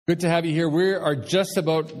Good to have you here. We are just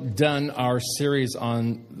about done our series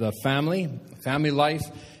on the family life.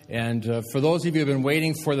 And for those of you who have been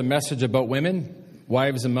waiting for the message about women,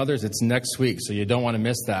 wives and mothers, it's next week, so you don't want to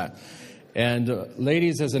miss that. And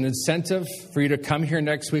ladies, as an incentive for you to come here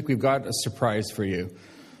next week, we've got a surprise for you.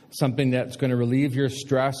 Something that's going to relieve your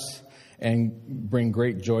stress and bring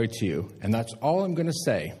great joy to you. And that's all I'm going to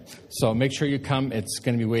say. So make sure you come. It's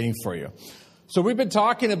going to be waiting for you. So we've been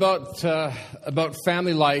talking about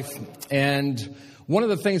family life, and one of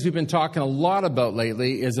the things we've been talking a lot about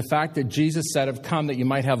lately is the fact that Jesus said, "I've come that you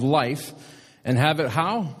might have life and have it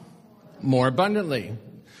how? More abundantly.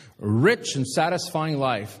 Rich and satisfying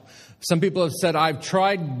life." Some people have said, "I've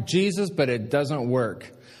tried Jesus, but it doesn't work."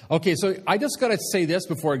 Okay, so I just got to say this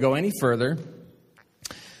before I go any further.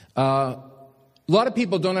 A lot of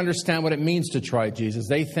people don't understand what it means to try Jesus.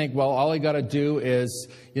 They think, well, all I got to do is,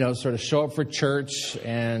 sort of show up for church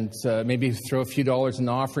and maybe throw a few dollars in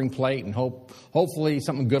the offering plate and hopefully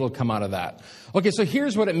something good will come out of that. Okay, so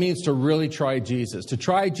here's what it means to really try Jesus. To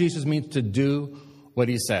try Jesus means to do what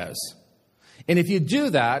he says. And if you do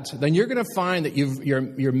that, then you're going to find that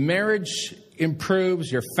your marriage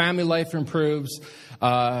improves, your family life improves,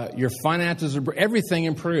 your finances, everything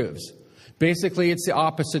improves. Basically, it's the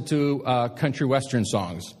opposite to country western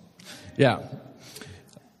songs. Yeah.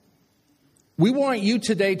 We want you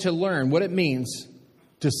today to learn what it means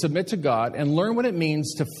to submit to God and learn what it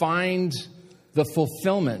means to find the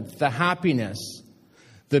fulfillment, the happiness,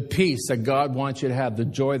 the peace that God wants you to have, the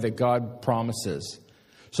joy that God promises.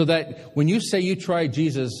 So that when you say you tried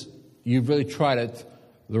Jesus, you've really tried it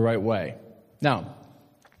the right way. Now,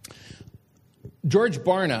 George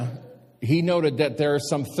Barna, he noted that there are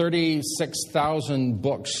some 36,000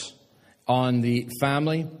 books on the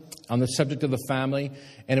family, on the subject of the family,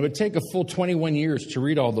 and it would take a full 21 years to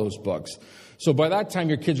read all those books. So by that time,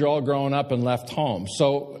 your kids are all grown up and left home.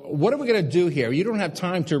 So what are we going to do here? You don't have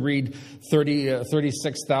time to read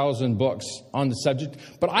 36,000 books on the subject,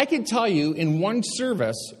 but I can tell you in one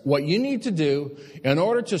service what you need to do in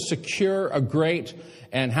order to secure a great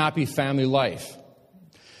and happy family life.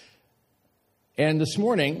 And this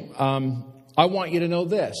morning, I want you to know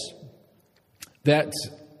this, that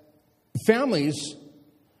families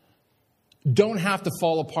don't have to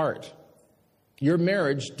fall apart. Your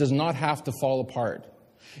marriage does not have to fall apart.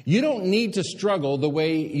 You don't need to struggle the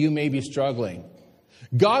way you may be struggling.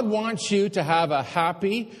 God wants you to have a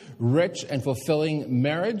happy, rich, and fulfilling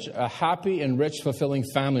marriage, a happy and rich, fulfilling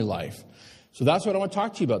family life. So that's what I want to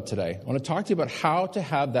talk to you about today. I want to talk to you about how to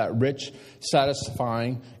have that rich,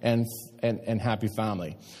 satisfying, and happy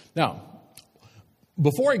family. Now,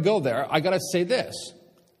 before I go there, I got to say this.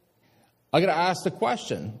 I got to ask the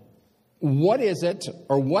question, what is it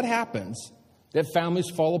or what happens that families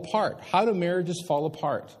fall apart? How do marriages fall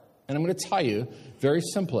apart? And I'm going to tell you, very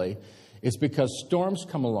simply, it's because storms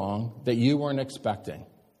come along that you weren't expecting.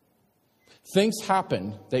 Things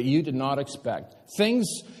happen that you did not expect. Things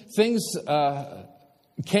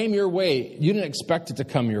came your way. You didn't expect it to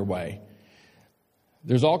come your way.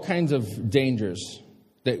 There's all kinds of dangers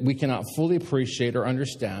that we cannot fully appreciate or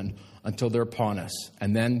understand until they're upon us.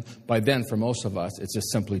 And then, by then, for most of us, it's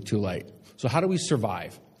just simply too late. So how do we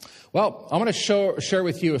survive? Well, I'm going to share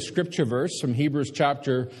with you a scripture verse from Hebrews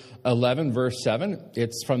chapter 11, verse 7.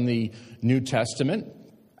 It's from the New Testament.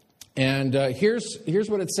 And here's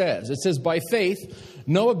what it says. It says, "By faith,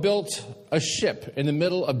 Noah built a ship in the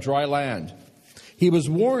middle of dry land. He was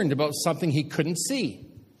warned about something he couldn't see."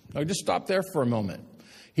 Now, just stop there for a moment.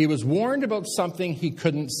 He was warned about something he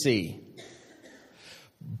couldn't see.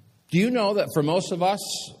 Do you know that for most of us,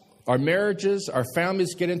 our marriages, our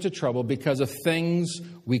families get into trouble because of things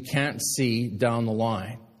we can't see down the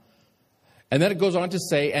line? And then it goes on to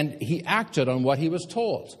say, and he acted on what he was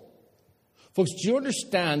told. Folks, do you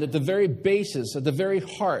understand that the very basis, at the very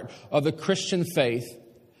heart of the Christian faith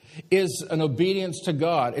is an obedience to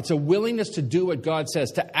God? It's a willingness to do what God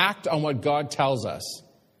says, to act on what God tells us.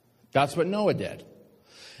 That's what Noah did.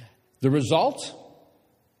 The result?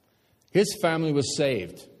 His family was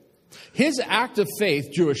saved. His act of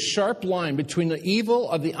faith drew a sharp line between the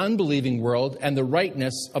evil of the unbelieving world and the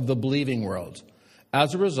rightness of the believing world.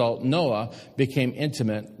 As a result, Noah became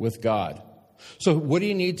intimate with God. So what do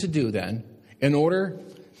you need to do then in order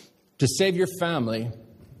to save your family,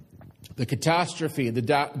 the catastrophe,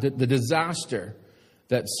 the disaster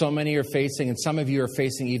that so many are facing, and some of you are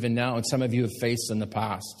facing even now, and some of you have faced in the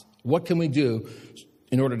past? What can we do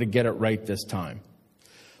in order to get it right this time?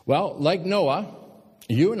 Well, like Noah,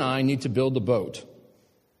 you and I need to build a boat.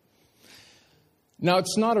 Now,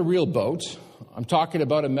 it's not a real boat. I'm talking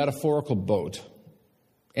about a metaphorical boat.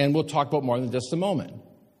 And we'll talk about more in just a moment.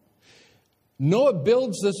 Noah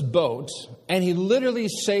builds this boat, and he literally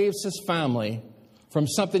saves his family from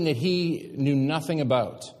something that he knew nothing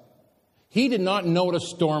about. He did not know what a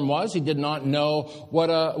storm was. He did not know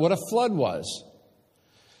what a flood was.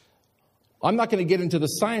 I'm not going to get into the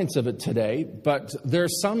science of it today, but there are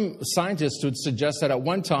some scientists who would suggest that at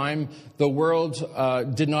one time the world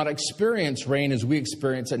did not experience rain as we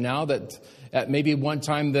experience it now, that at maybe one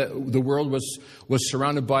time the world was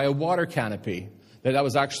surrounded by a water canopy, that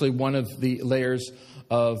was actually one of the layers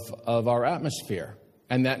of our atmosphere.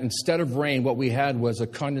 And that instead of rain, what we had was a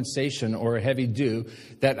condensation or a heavy dew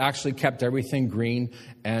that actually kept everything green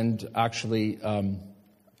and actually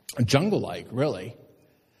jungle-like, really.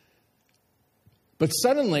 But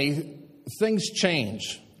suddenly, things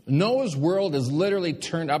change. Noah's world is literally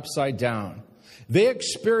turned upside down. They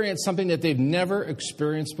experience something that they've never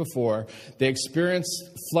experienced before. They experience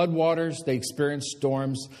floodwaters. They experience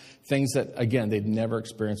storms, things that, again, they've never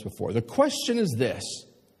experienced before. The question is this: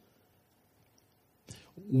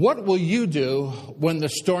 what will you do when the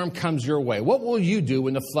storm comes your way? What will you do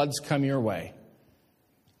when the floods come your way?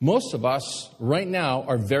 Most of us right now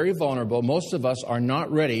are very vulnerable. Most of us are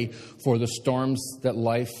not ready for the storms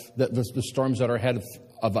the storms that are ahead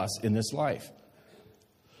of us in this life.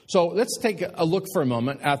 So let's take a look for a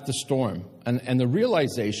moment at the storm and the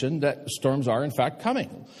realization that storms are in fact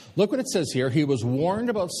coming. Look what it says here. He was warned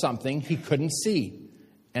about something he couldn't see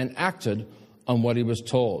and acted on what he was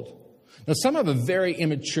told. Now, some have a very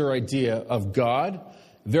immature idea of God,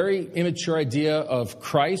 very immature idea of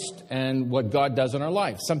Christ and what God does in our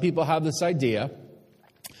life. Some people have this idea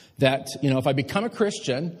that, if I become a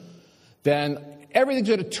Christian, then everything's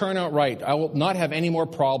going to turn out right. I will not have any more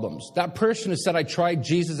problems. That person who said, I tried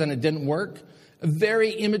Jesus and it didn't work, a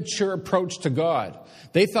very immature approach to God.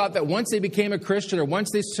 They thought that once they became a Christian or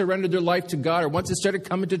once they surrendered their life to God or once they started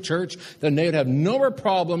coming to church, then they would have no more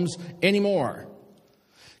problems anymore.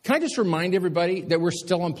 Can I just remind everybody that we're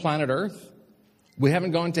still on planet Earth? We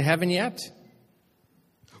haven't gone to heaven yet.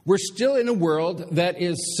 We're still in a world that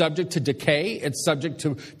is subject to decay. It's subject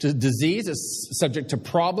to disease. It's subject to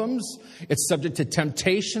problems. It's subject to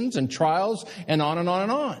temptations and trials and on and on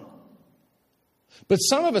and on. But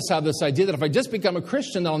some of us have this idea that if I just become a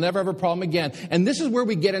Christian, then I'll never have a problem again. And this is where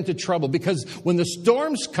we get into trouble, because when the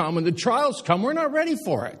storms come, when the trials come, we're not ready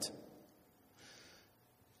for it.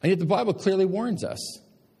 And yet the Bible clearly warns us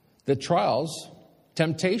that trials,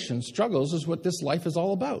 temptation, struggles is what this life is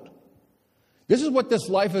all about. This is what this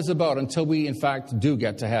life is about until we, in fact, do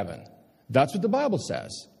get to heaven. That's what the Bible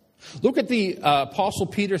says. Look at the Apostle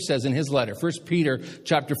Peter says in his letter, 1 Peter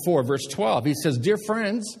chapter 4, verse 12. He says, "Dear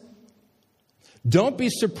friends, don't be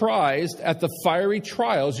surprised at the fiery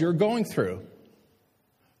trials you're going through,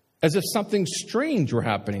 as if something strange were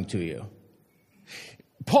happening to you."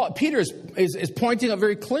 Peter is pointing out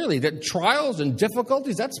very clearly that trials and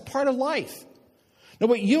difficulties, that's part of life. Now,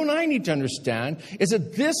 what you and I need to understand is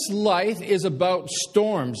that this life is about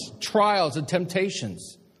storms, trials, and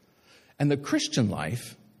temptations. And the Christian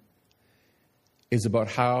life is about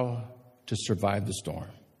how to survive the storm.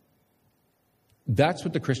 That's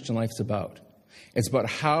what the Christian life is about. It's about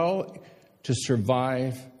how to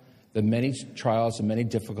survive the many trials and many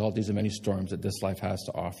difficulties and many storms that this life has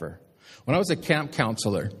to offer. When I was a camp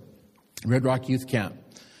counselor, Red Rock Youth Camp,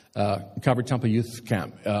 Calvary Temple Youth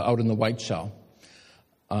Camp, out in the White Shell,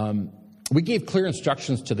 we gave clear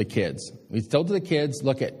instructions to the kids. We told the kids,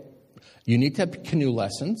 you need to have canoe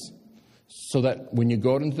lessons so that when you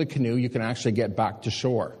go out into the canoe, you can actually get back to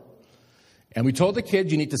shore. And we told the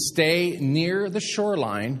kids, you need to stay near the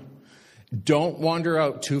shoreline. Don't wander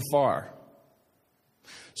out too far.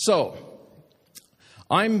 So,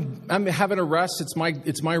 I'm having a rest.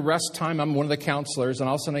 It's my rest time. I'm one of the counselors, and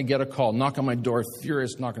all of a sudden I get a call, knock on my door,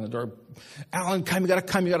 furious knock on the door. "Alan, you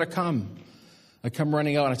gotta come. I come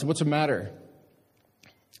running out, and I said, "What's the matter?"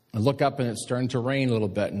 I look up, and it's starting to rain a little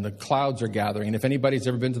bit, and the clouds are gathering. And if anybody's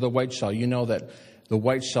ever been to the White Shell, you know that the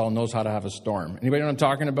White Shell knows how to have a storm. Anybody know what I'm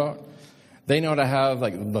talking about? They know how to have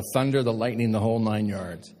the thunder, the lightning, the whole 9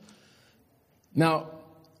 yards. Now,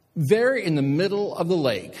 there in the middle of the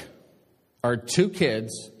lake are two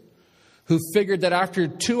kids who figured that after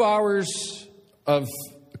 2 hours of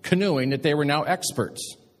canoeing that they were now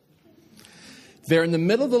experts. They're in the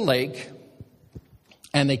middle of the lake,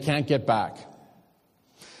 and they can't get back.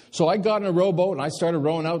 So I got in a rowboat, and I started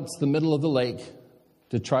rowing out to the middle of the lake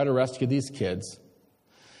to try to rescue these kids.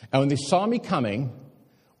 And when they saw me coming,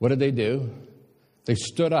 what did they do? They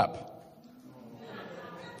stood up.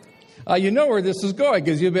 You know where this is going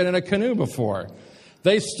because you've been in a canoe before.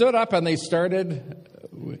 They stood up and they started,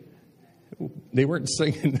 they weren't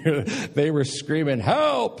singing, they were screaming,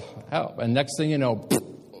 "Help, help." And next thing you know,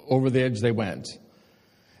 over the edge they went.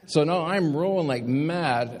 So now I'm rolling like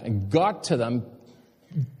mad and got to them,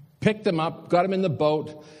 picked them up, got them in the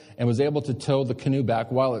boat, and was able to tow the canoe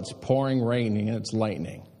back while it's pouring, raining, and it's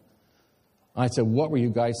lightning. I said, what were you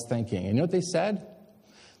guys thinking? And you know what they said?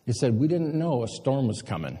 They said, we didn't know a storm was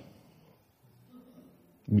coming.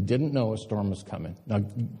 We didn't know a storm was coming. Now,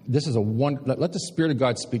 this is let the Spirit of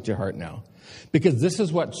God speak to your heart now. Because this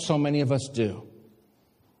is what so many of us do.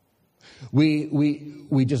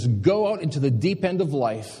 We just go out into the deep end of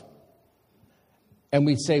life and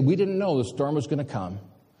we say, we didn't know the storm was going to come.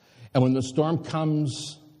 And when the storm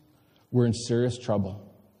comes, we're in serious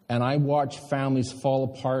trouble. And I watch families fall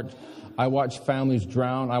apart. I watch families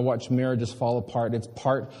drown. I watch marriages fall apart. It's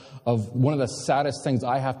part of one of the saddest things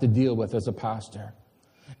I have to deal with as a pastor.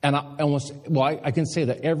 And I can say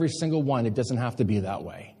that every single one, it doesn't have to be that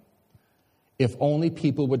way. If only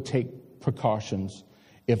people would take precautions,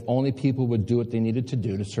 if only people would do what they needed to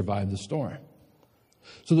do to survive the storm.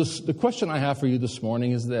 So the question I have for you this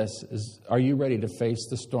morning is this, are you ready to face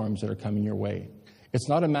the storms that are coming your way? It's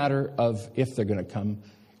not a matter of if they're going to come,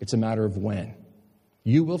 it's a matter of when.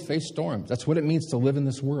 You will face storms. That's what it means to live in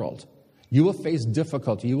this world. You will face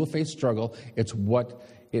difficulty. You will face struggle. It's what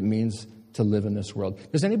it means to live in this world.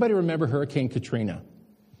 Does anybody remember Hurricane Katrina?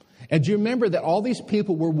 And do you remember that all these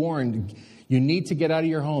people were warned, you need to get out of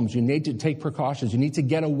your homes. You need to take precautions. You need to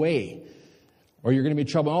get away or you're going to be in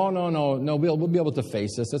trouble. Oh, no, we'll be able to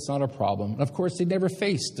face this. That's not a problem. And of course, they never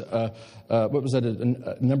faced, what was it,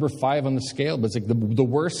 a number 5 on the scale. But it's like the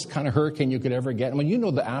worst kind of hurricane you could ever get. And when you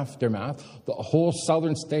know the aftermath, the whole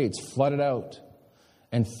southern states flooded out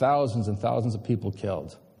and thousands of people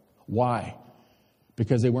killed. Why?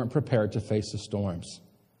 Because they weren't prepared to face the storms.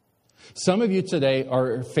 Some of you today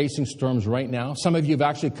are facing storms right now. Some of you have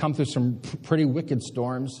actually come through some pretty wicked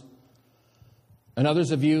storms. And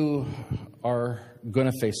others of you are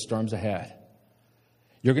going to face storms ahead.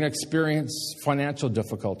 You're going to experience financial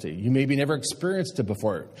difficulty. You maybe never experienced it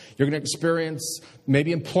before. You're going to experience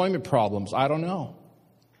maybe employment problems. I don't know.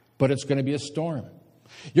 But it's going to be a storm.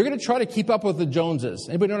 You're going to try to keep up with the Joneses.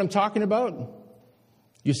 Anybody know what I'm talking about?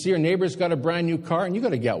 You see your neighbor's got a brand new car and you got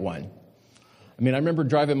to get one. I mean, I remember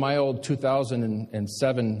driving my old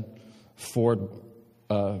 2007 Ford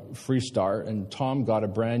Freestar, and Tom got a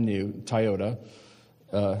brand new Toyota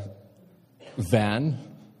van.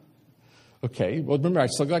 Okay, well, remember, I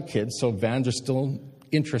still got kids, so vans are still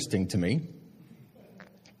interesting to me.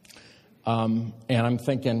 And I'm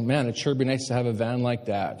thinking, man, it'd sure be nice to have a van like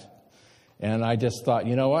that. And I just thought,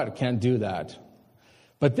 you know what, I can't do that.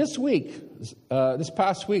 But this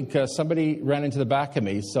past week, somebody ran into the back of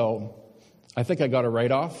me, so I think I got a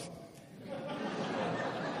write-off.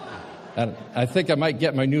 And I think I might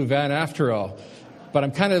get my new van after all. But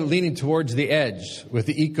I'm kind of leaning towards the edge with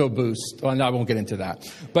the EcoBoost. Well, no, I won't get into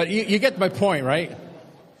that. But you get my point, right?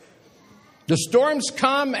 The storms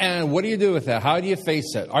come, and what do you do with that? How do you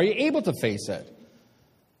face it? Are you able to face it?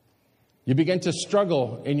 You begin to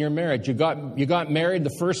struggle in your marriage. You got married.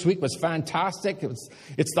 The first week was fantastic.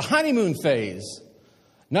 It's the honeymoon phase.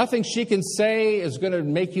 Nothing she can say is going to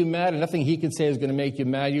make you mad, and nothing he can say is going to make you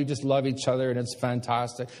mad. You just love each other, and it's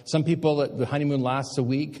fantastic. Some people, the honeymoon lasts a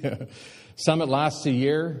week. Some it lasts a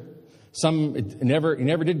year. Some you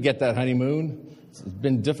never did get that honeymoon. It's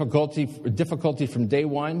been difficulty from day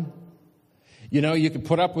one. You know, you can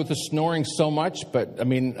put up with the snoring so much, but I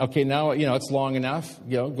mean, okay, now it's long enough.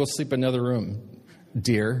 Go sleep in another room,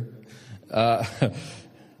 dear.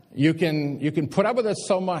 You can put up with it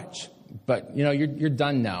so much. But, you're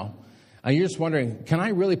done now. And you're just wondering, can I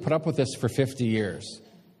really put up with this for 50 years?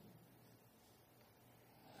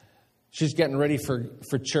 She's getting ready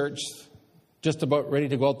for church, just about ready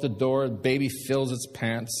to go out the door. The baby fills its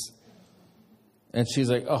pants. And she's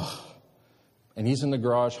like, oh. And he's in the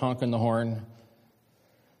garage honking the horn.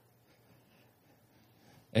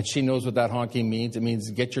 And she knows what that honking means. It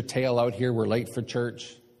means get your tail out here. We're late for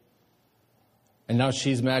church. And now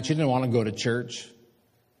she's mad. She didn't want to go to church.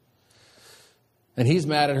 And he's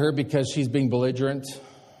mad at her because she's being belligerent.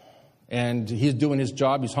 And he's doing his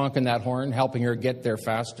job. He's honking that horn, helping her get there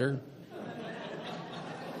faster.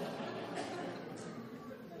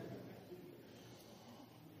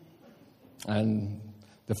 And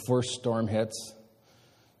the first storm hits.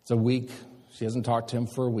 It's a week. She hasn't talked to him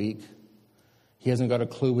for a week. He hasn't got a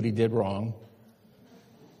clue what he did wrong.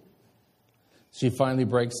 She finally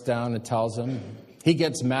breaks down and tells him. He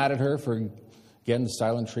gets mad at her for getting the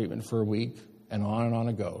silent treatment for a week. And on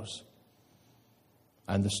it goes.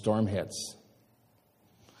 And the storm hits.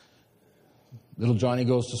 Little Johnny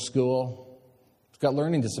goes to school. He's got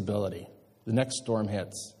learning disability. The next storm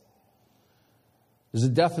hits. There's a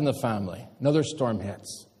death in the family. Another storm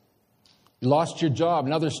hits. You lost your job,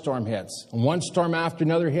 another storm hits. And one storm after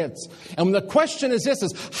another hits. And the question is this,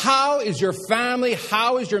 how is your family,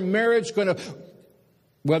 how is your marriage going to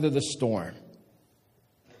weather the storm?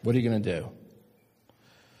 What are you going to do?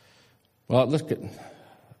 Well, look,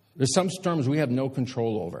 there's some storms we have no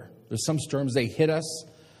control over. There's some storms, they hit us.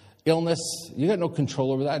 Illness, you got no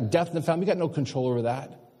control over that. Death in the family, you got no control over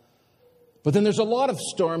that. But then there's a lot of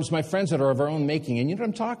storms, my friends, that are of our own making. And you know what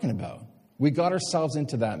I'm talking about. We got ourselves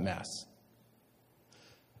into that mess.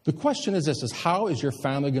 The question is this, how is your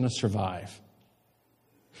family going to survive?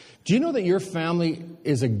 Do you know that your family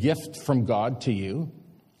is a gift from God to you?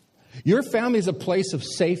 Your family is a place of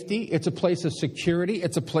safety. It's a place of security.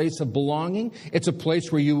 It's a place of belonging. It's a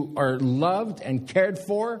place where you are loved and cared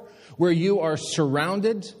for, where you are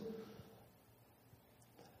surrounded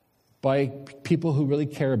by people who really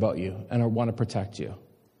care about you and want to protect you.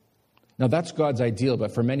 Now, that's God's ideal,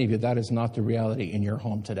 but for many of you, that is not the reality in your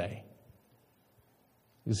home today.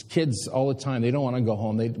 Because kids all the time, they don't want to go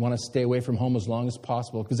home. They want to stay away from home as long as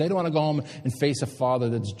possible because they don't want to go home and face a father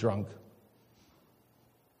that's drunk.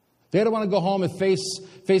 They don't want to go home and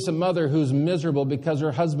face a mother who's miserable because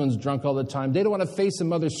her husband's drunk all the time. They don't want to face a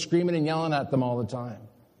mother screaming and yelling at them all the time.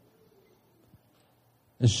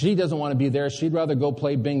 And she doesn't want to be there. She'd rather go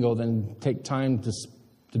play bingo than take time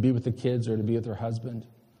to be with the kids or to be with her husband.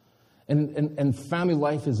 And family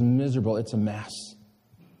life is miserable. It's a mess.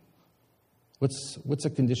 What's the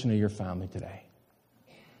condition of your family today?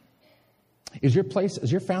 Is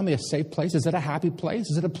your family a safe place? Is it a happy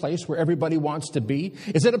place? Is it a place where everybody wants to be?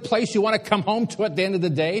 Is it a place you want to come home to at the end of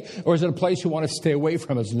the day? Or is it a place you want to stay away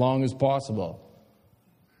from as long as possible?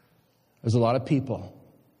 There's a lot of people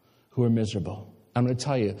who are miserable. I'm going to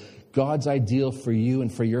tell you, God's ideal for you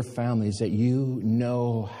and for your family is that you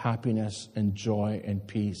know happiness and joy and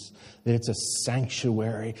peace. That it's a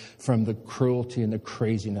sanctuary from the cruelty and the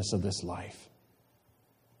craziness of this life.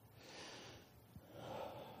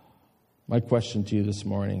 My question to you this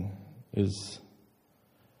morning is,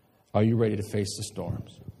 are you ready to face the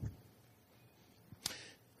storms?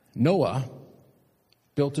 Noah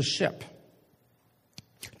built a ship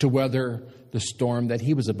to weather the storm that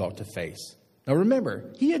he was about to face. Now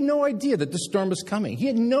remember, he had no idea that the storm was coming. He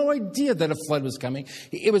had no idea that a flood was coming.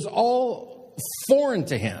 It was all foreign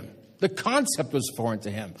to him. The concept was foreign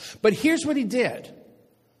to him. But here's what he did.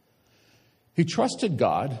 He trusted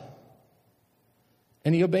God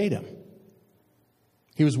and he obeyed him.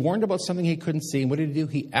 He was warned about something he couldn't see, and what did he do?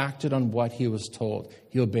 He acted on what he was told.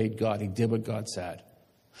 He obeyed God. He did what God said.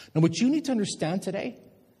 Now, what you need to understand today,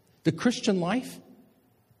 the Christian life,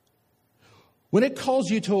 when it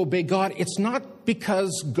calls you to obey God, it's not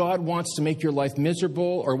because God wants to make your life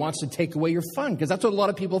miserable or wants to take away your fun, because that's what a lot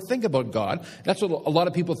of people think about God. That's what a lot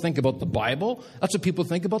of people think about the Bible. That's what people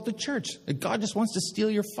think about the church, that God just wants to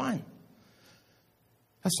steal your fun.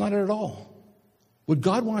 That's not it at all. What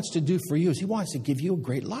God wants to do for you is he wants to give you a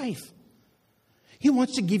great life. He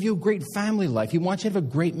wants to give you a great family life. He wants you to have a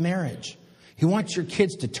great marriage. He wants your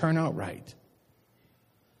kids to turn out right.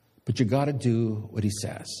 But you got to do what he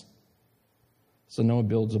says. So Noah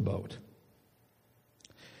builds a boat.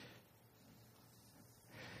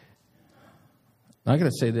 Now I got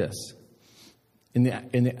to say this. In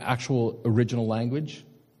the actual original language,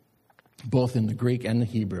 both in the Greek and the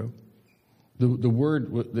Hebrew, the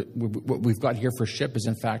word, what we've got here for ship is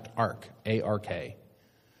in fact ark, A-R-K.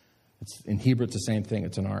 In Hebrew, it's the same thing.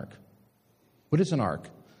 It's an ark. What is an ark?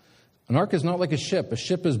 An ark is not like a ship. A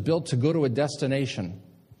ship is built to go to a destination.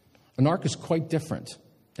 An ark is quite different.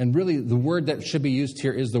 And really, the word that should be used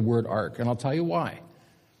here is the word ark. And I'll tell you why.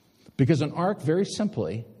 Because an ark, very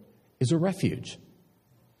simply, is a refuge.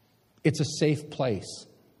 It's a safe place.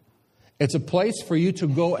 It's a place for you to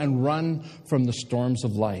go and run from the storms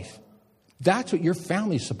of life. That's what your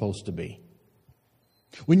family's supposed to be.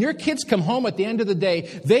 When your kids come home at the end of the day,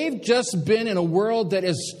 they've just been in a world that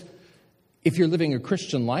is, if you're living a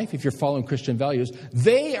Christian life, if you're following Christian values,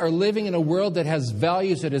 they are living in a world that has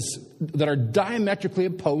values that are diametrically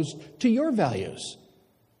opposed to your values.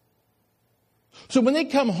 So when they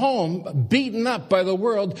come home beaten up by the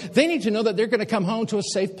world, they need to know that they're going to come home to a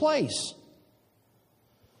safe place.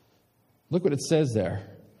 Look what it says there.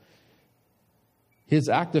 His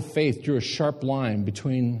act of faith drew a sharp line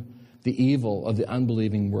between the evil of the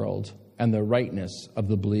unbelieving world and the rightness of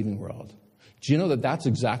the believing world. Do you know that that's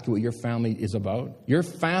exactly what your family is about? Your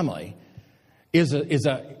family is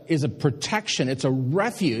a protection. It's a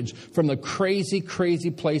refuge from the crazy, crazy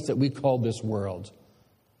place that we call this world.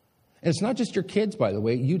 And it's not just your kids, by the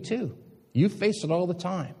way. You too. You face it all the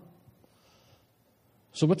time.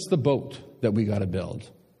 So what's the boat that we got to build?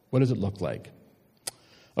 What does it look like?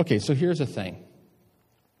 Okay, so here's the thing.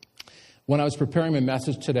 When I was preparing my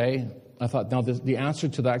message today, I thought, now the answer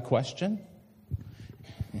to that question,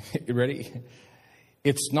 you ready?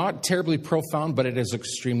 It's not terribly profound, but it is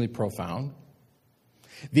extremely profound.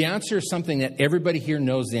 The answer is something that everybody here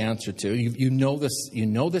knows the answer to. You know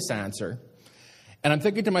this answer. And I'm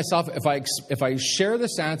thinking to myself, if I share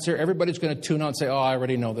this answer, everybody's going to tune out and say, oh, I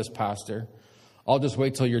already know this, Pastor. I'll just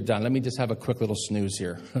wait till you're done. Let me just have a quick little snooze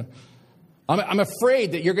here. I'm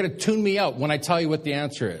afraid that you're going to tune me out when I tell you what the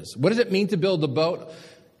answer is. What does it mean to build a boat?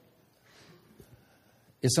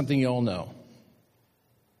 It's something you all know.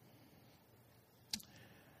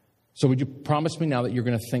 So would you promise me now that you're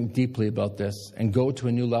going to think deeply about this and go to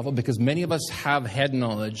a new level? Because many of us have head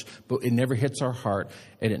knowledge, but it never hits our heart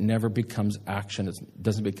and it never becomes action. It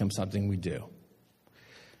doesn't become something we do.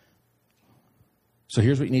 So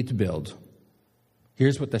here's what you need to build.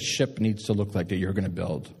 Here's what the ship needs to look like that you're going to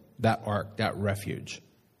build. That ark, that refuge.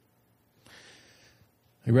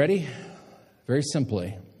 You ready? Very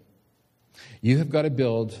simply, you have got to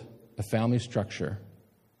build a family structure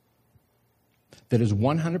that is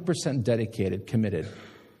 100% dedicated, committed,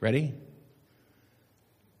 ready?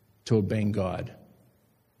 To obeying God.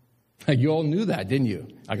 You all knew that, didn't you?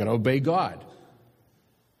 I got to obey God.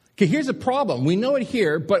 Okay, here's the problem. We know it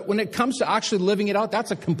here, but when it comes to actually living it out,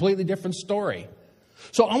 that's a completely different story.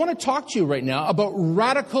 So I want to talk to you right now about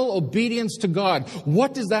radical obedience to God.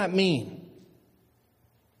 What does that mean?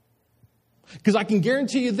 Because I can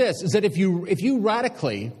guarantee you this, is that if you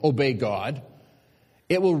radically obey God,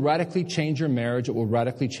 it will radically change your marriage. It will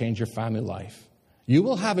radically change your family life. You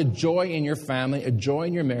will have a joy in your family, a joy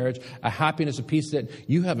in your marriage, a happiness, a peace that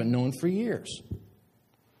you haven't known for years.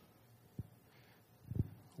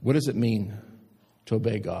 What does it mean to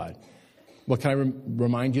obey God? Well, can I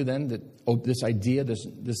remind you then that this idea, this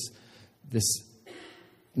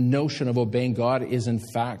notion of obeying God is in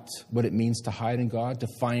fact what it means to hide in God, to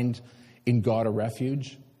find in God a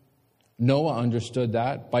refuge? Noah understood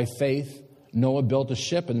that. By faith, Noah built a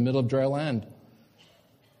ship in the middle of dry land.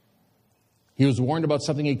 He was warned about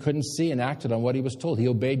something he couldn't see and acted on what he was told. He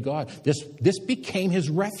obeyed God. This became his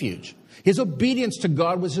refuge. His obedience to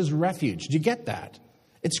God was his refuge. Do you get that?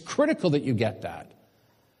 It's critical that you get that.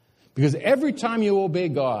 Because every time you obey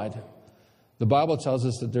God, the Bible tells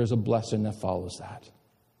us that there's a blessing that follows that.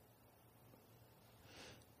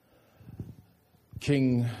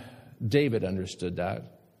 King David understood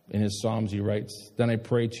that. In his Psalms, he writes, "Then I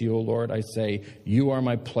pray to you, O Lord, I say, you are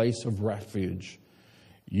my place of refuge.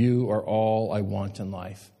 You are all I want in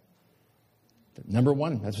life." Number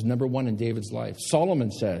one, that's number one in David's life. Solomon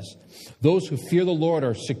says, those who fear the Lord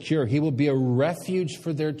are secure. He will be a refuge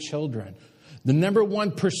for their children. The number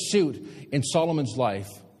one pursuit in Solomon's life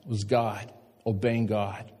was God, obeying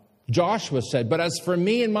God. Joshua said, "But as for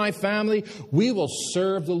me and my family, we will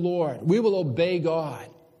serve the Lord. We will obey God."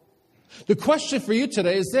 The question for you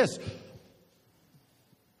today is this.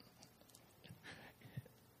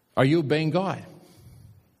 Are you obeying God?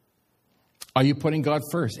 Are you putting God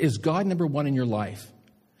first? Is God number one in your life?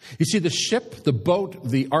 You see, the ship, the boat,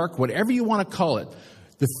 the ark, whatever you want to call it,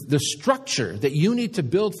 the structure that you need to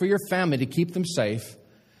build for your family to keep them safe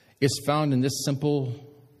is found in this simple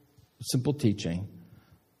teaching.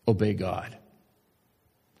 Obey God.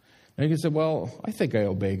 Now you can say, well, I think I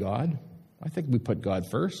obey God. I think we put God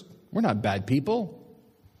first. We're not bad people.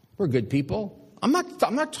 We're good people. I'm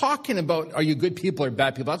not talking about are you good people or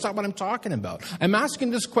bad people. That's not what I'm talking about. I'm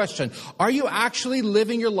asking this question. Are you actually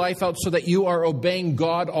living your life out so that you are obeying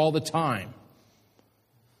God all the time?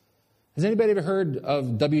 Has anybody ever heard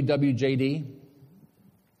of WWJD?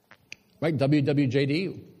 Right?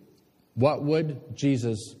 WWJD. What would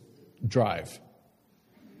Jesus drive?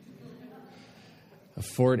 A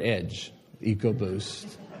Ford Edge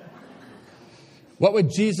EcoBoost. What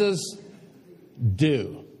would Jesus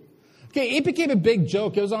do? Okay, it became a big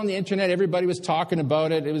joke. It was on the internet. Everybody was talking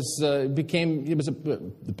about it. The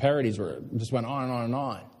parodies just went on and on and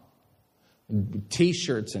on.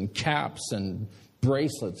 T-shirts and caps and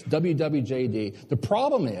bracelets. WWJD. The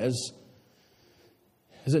problem is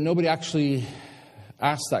that nobody actually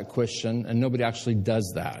asks that question and nobody actually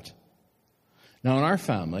does that. Now, in our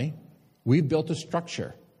family, we've built a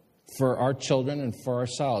structure for our children and for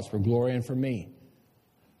ourselves, for Gloria and for me,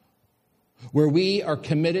 where we are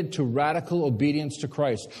committed to radical obedience to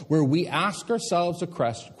Christ, where we ask ourselves a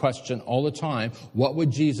question all the time, what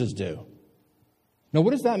would Jesus do? Now,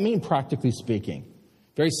 what does that mean, practically speaking?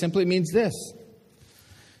 Very simply, it means this.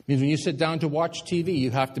 It means when you sit down to watch TV, you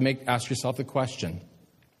have to ask yourself a question.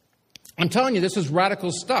 I'm telling you, this is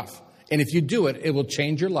radical stuff. And if you do it, it will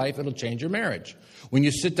change your life, it'll change your marriage. When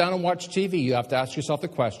you sit down and watch TV, you have to ask yourself the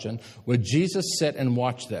question, would Jesus sit and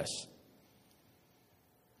watch this?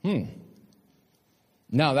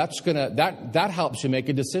 Now that helps you make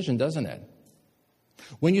a decision, doesn't it?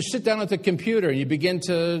 When you sit down at the computer and you begin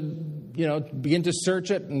to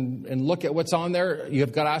search it and look at what's on there,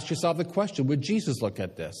 you've got to ask yourself the question, would Jesus look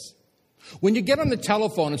at this? When you get on the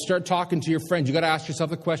telephone and start talking to your friends, you've got to ask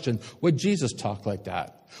yourself the question, would Jesus talk like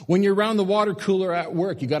that? When you're around the water cooler at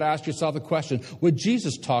work, you've got to ask yourself the question, would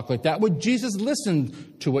Jesus talk like that? Would Jesus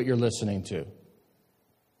listen to what you're listening to?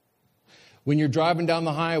 When you're driving down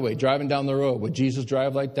the highway, driving down the road, would Jesus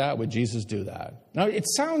drive like that? Would Jesus do that? Now, it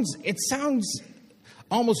sounds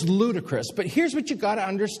almost ludicrous, but here's what you got to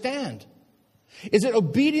understand. Is that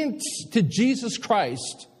obedience to Jesus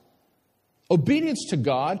Christ, obedience to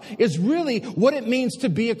God, is really what it means to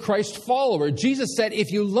be a Christ follower. Jesus said,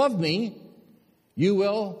 if you love me, you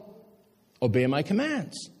will obey my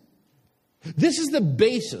commands. This is the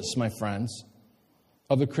basis, my friends,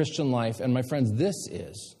 of the Christian life. And my friends, this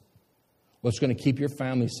is what's going to keep your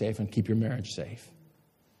family safe and keep your marriage safe.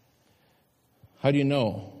 How do you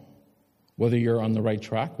know whether you're on the right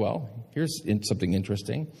track? Well, here's something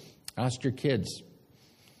interesting. Ask your kids.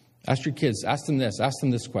 Ask your kids. Ask them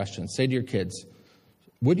this question. Say to your kids,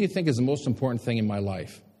 what do you think is the most important thing in my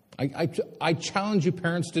life? I challenge you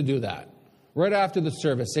parents to do that. Right after the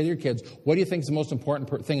service, say to your kids, what do you think is the most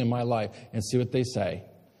important thing in my life? And see what they say.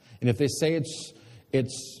 And if they say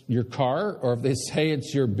it's your car, or if they say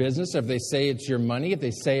it's your business, or if they say it's your money, if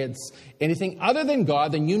they say it's anything other than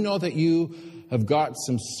God, then you know that you have got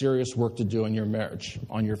some serious work to do in your marriage,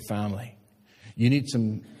 on your family. You need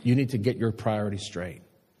to get your priorities straight.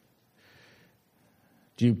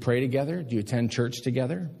 Do you pray together? Do you attend church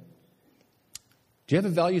together? Do you have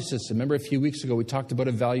a value system? Remember a few weeks ago we talked about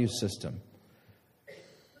a value system.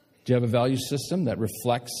 Do you have a value system that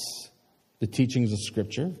reflects the teachings of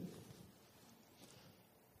Scripture?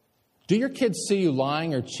 Do your kids see you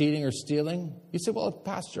lying or cheating or stealing? You say, well,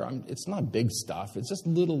 Pastor, it's not big stuff. It's just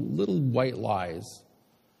little white lies.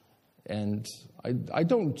 And I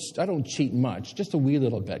don't cheat much, just a wee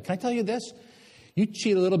little bit. Can I tell you this? You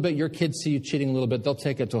cheat a little bit, your kids see you cheating a little bit, they'll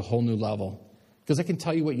take it to a whole new level. Because I can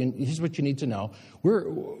tell you here's what you need to know.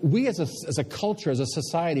 We as a culture, as a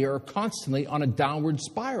society, are constantly on a downward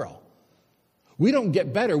spiral. We don't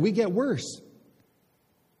get better, we get worse.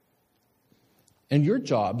 And your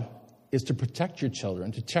job is to protect your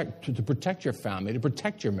children, to protect your family, to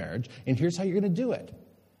protect your marriage. And here's how you're going to do it.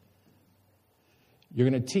 You're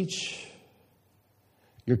going to teach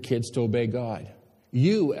your kids to obey God.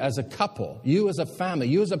 You as a couple, you as a family,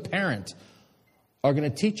 you as a parent are going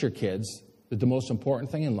to teach your kids that the most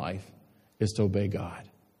important thing in life is to obey God,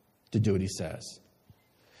 to do what He says.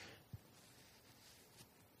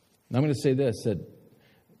 And I'm going to say this, that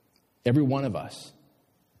every one of us,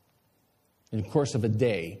 in the course of a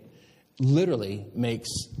day, literally makes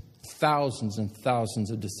thousands and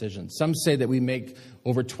thousands of decisions. Some say that we make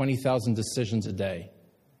over 20,000 decisions a day.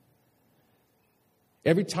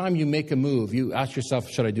 Every time you make a move, you ask yourself,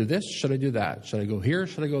 should I do this? Should I do that? Should I go here?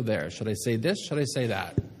 Should I go there? Should I say this? Should I say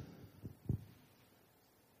that?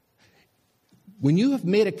 When you have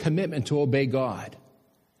made a commitment to obey God,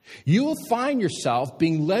 you will find yourself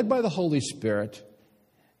being led by the Holy Spirit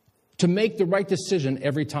to make the right decision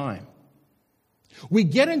every time. We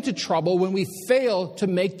get into trouble when we fail to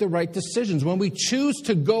make the right decisions, when we choose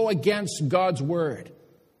to go against God's word.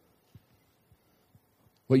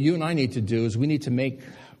 What you and I need to do is we need to make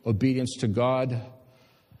obedience to God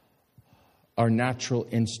our natural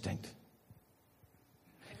instinct.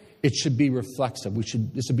 It should be reflexive.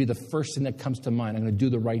 This should be the first thing that comes to mind. I'm going to do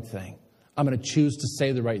the right thing. I'm going to choose to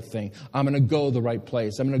say the right thing. I'm going to go the right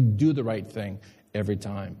place. I'm going to do the right thing every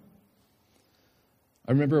time.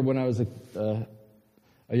 I remember when I was a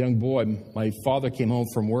young boy, my father came home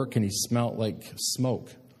from work and he smelled like smoke.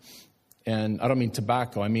 And I don't mean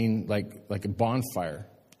tobacco, I mean like a bonfire.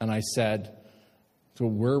 And I said, so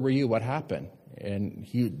where were you? What happened? And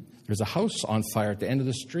there's a house on fire at the end of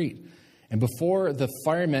the street. And before the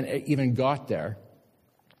firemen even got there,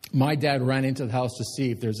 my dad ran into the house to see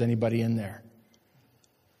if there's anybody in there.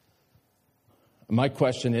 My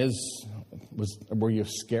question is, were you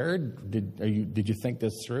scared? Did you think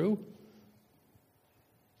this through?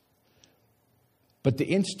 But the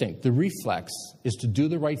instinct, the reflex, is to do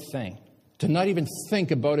the right thing. To not even think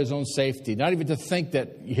about his own safety. Not even to think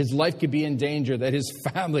that his life could be in danger, that his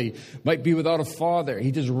family might be without a father.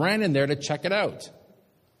 He just ran in there to check it out.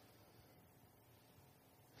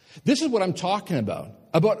 This is what I'm talking about.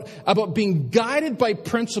 About being guided by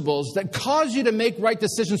principles that cause you to make right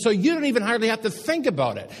decisions so you don't even hardly have to think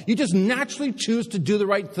about it. You just naturally choose to do the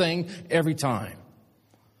right thing every time.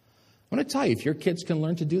 I want to tell you, if your kids can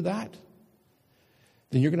learn to do that,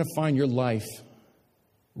 then you're going to find your life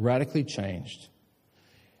radically changed.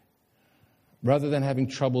 Rather than having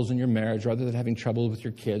troubles in your marriage, rather than having trouble with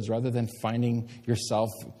your kids, rather than finding yourself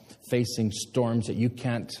facing storms that you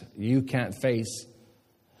can't face,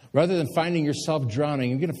 rather than finding yourself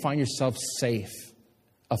drowning, you're going to find yourself safe,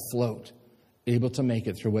 afloat, able to make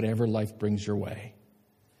it through whatever life brings your way.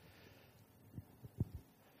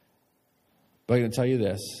 But I'm going to tell you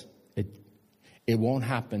this, it won't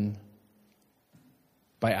happen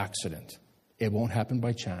by accident. It won't happen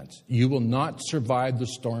by chance. You will not survive the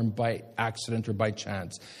storm by accident or by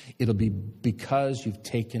chance. It'll be because you've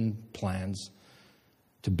taken plans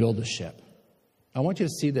to build a ship. I want you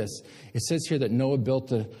to see this. It says here that Noah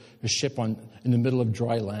built a ship in the middle of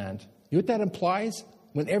dry land. You know what that implies?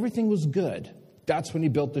 When everything was good, that's when he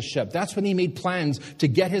built the ship. That's when he made plans to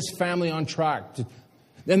get his family on track.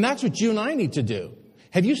 And that's what you and I need to do.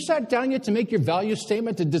 Have you sat down yet to make your value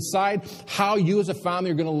statement, to decide how you as a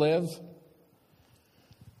family are going to live?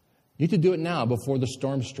 You need to do it now before the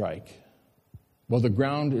storms strike, while the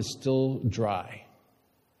ground is still dry.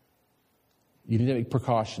 You need to make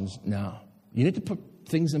precautions now. You need to put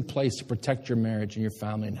things in place to protect your marriage and your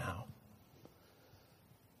family now.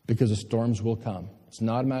 Because the storms will come. It's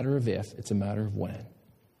not a matter of if, it's a matter of when.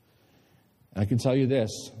 And I can tell you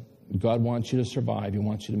this, God wants you to survive. He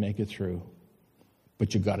wants you to make it through.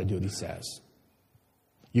 But you've got to do what he says.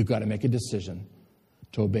 You've got to make a decision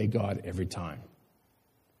to obey God every time.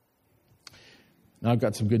 Now I've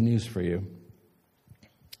got some good news for you.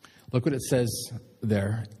 Look what it says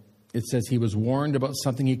there. It says he was warned about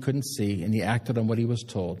something he couldn't see, and he acted on what he was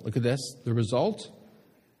told. Look at this. The result?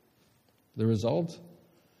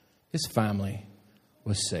 His family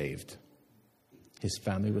was saved. His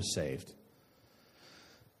family was saved.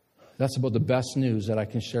 That's about the best news that I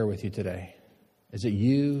can share with you today, is that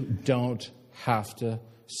you don't have to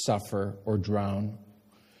suffer or drown.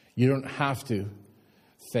 You don't have to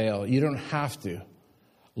fail. You don't have to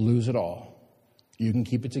lose it all. You can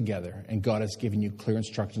keep it together, and God has given you clear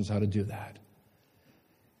instructions how to do that.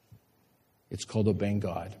 It's called obeying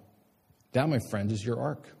God. That, my friend, is your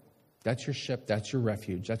ark. That's your ship. That's your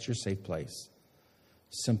refuge. That's your safe place.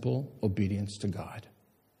 Simple obedience to God.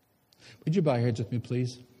 Would you bow your heads with me,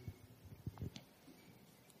 please?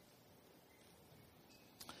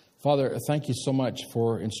 Father, thank you so much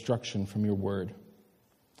for instruction from your word.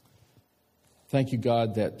 Thank you,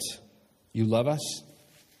 God, that you love us.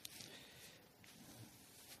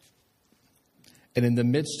 And in the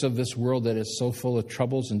midst of this world that is so full of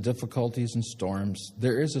troubles and difficulties and storms,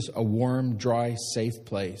 there is a warm, dry, safe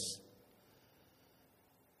place.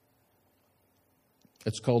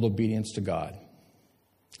 It's called obedience to God.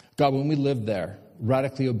 God, when we live there,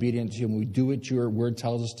 radically obedient to you, and we do what your word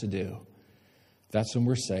tells us to do, that's when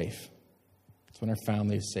we're safe. That's when our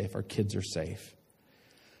family is safe, our kids are safe.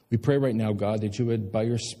 We pray right now, God, that you would, by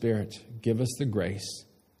your Spirit, give us the grace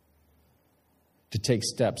to take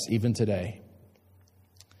steps even today,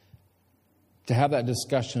 to have that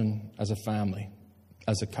discussion as a family,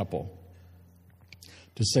 as a couple,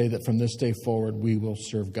 to say that from this day forward, we will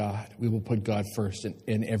serve God. We will put God first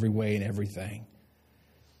in every way and everything.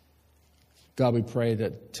 God, we pray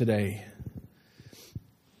that today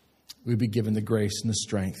we'd be given the grace and the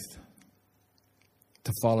strength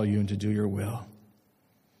to follow you and to do your will.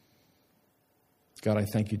 God, I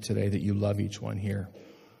thank you today that you love each one here.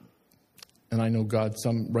 And I know, God,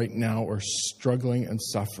 some right now are struggling and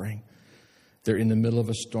suffering. They're in the middle of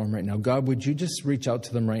a storm right now. God, would you just reach out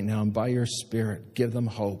to them right now and by your Spirit, give them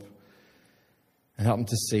hope and help them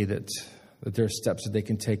to see that there are steps that they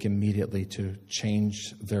can take immediately to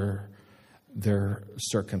change their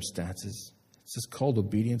circumstances. It's just called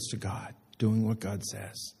obedience to God, doing what God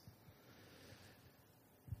says.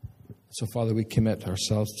 So, Father, we commit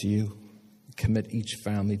ourselves to you, commit each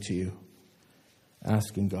family to you,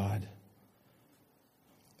 asking God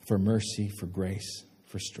for mercy, for grace,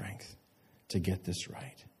 for strength to get this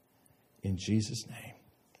right. In Jesus' name.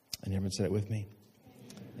 And everyone said it with me?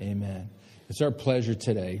 Amen. It's our pleasure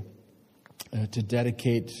today to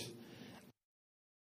dedicate